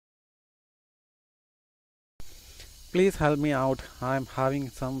Please help me out. I'm having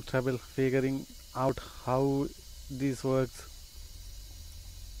some trouble figuring out how this works.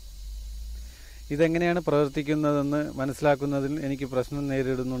 ഇതെങ്ങനെയാണ് പ്രവർത്തിക്കുന്നതെന്ന് മനസ്സിലാക്കുന്നതിൽ എനിക്ക് പ്രശ്നം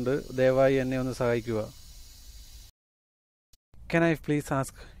നേരിടുന്നുണ്ട്. ദയവായി എന്നെ ഒന്ന് സഹായിക്കുക. Can I please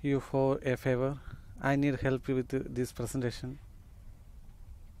ask you for a favor? I need help with this presentation.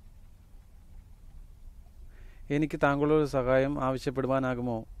 എനിക്ക് താങ്കളുടെ സഹായം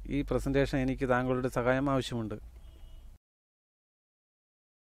ആവശ്യപ്പെടുവാനാകുമോ? ഈ പ്രസന്റേഷൻ എനിക്ക് താങ്കളുടെ സഹായം ആവശ്യമുണ്ട്.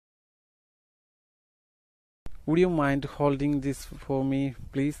 Would you mind holding this for me,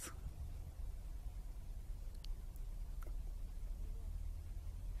 please?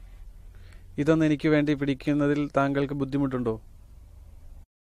 ഇതൊന്ന് എനിക്ക് വേണ്ടി പിടിക്കുന്നതിൽ താങ്കൾക്ക് ബുദ്ധിമുട്ടുണ്ടോ?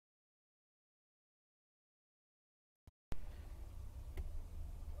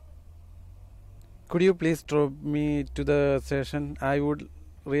 Could you please drop me to the station? I would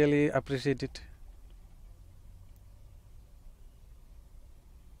really appreciate it.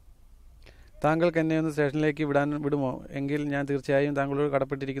 താങ്കൾക്ക് എന്നെ ഒന്ന് സ്റ്റേഷനിലേക്ക് വിടുമോ? എങ്കിൽ ഞാൻ തീർച്ചയായും താങ്കളോട്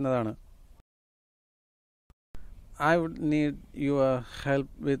കടപ്പെട്ടിരിക്കുന്നതാണ്. I would need your help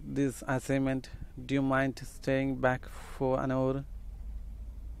with this assignment. Do you mind staying back for an hour?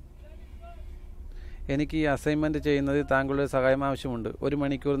 എനിക്ക് ഈ അസൈൻമെന്റ് ചെയ്യുന്നതിൽ താങ്കളുടെ സഹായം ആവശ്യമുണ്ട്. 1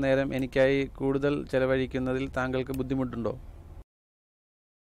 മണിക്കൂർ നേരം എനിക്കായി കൂടുതൽ ചെലവഴിക്കുന്നതിൽ താങ്കൾക്ക് ബുദ്ധിമുട്ടുണ്ടോ?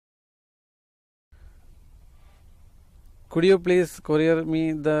 Could you please courier me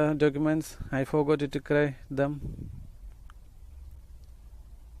the documents? I forgot to carry them.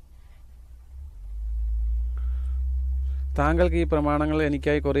 താങ്കൾക്ക് ഈ പ്രമാണങ്ങൾ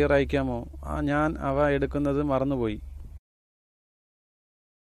എനിക്കായി കൊറിയർ അയക്കാമോ? ഞാൻ അവ എടുക്കുന്നത് മറന്നുപോയി.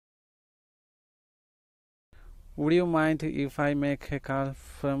 Would you mind if I make a call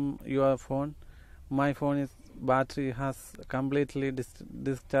from your phone? My phone's battery has completely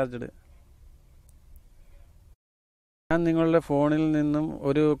discharged. ഞാൻ നിങ്ങളുടെ ഫോണിൽ നിന്നും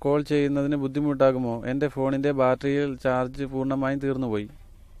ഒരു കോൾ ചെയ്യുന്നതിന് ബുദ്ധിമുട്ടാകുമോ? എൻ്റെ ഫോണിൻ്റെ ബാറ്ററിയിൽ ചാർജ് പൂർണ്ണമായും തീർന്നുപോയി.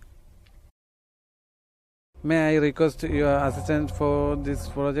 May I request your assistance for this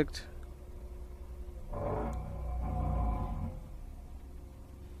project?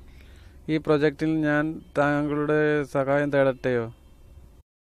 ഈ പ്രൊജക്റ്റിൽ ഞാൻ താങ്കളുടെ സഹായം തേടട്ടെയോ?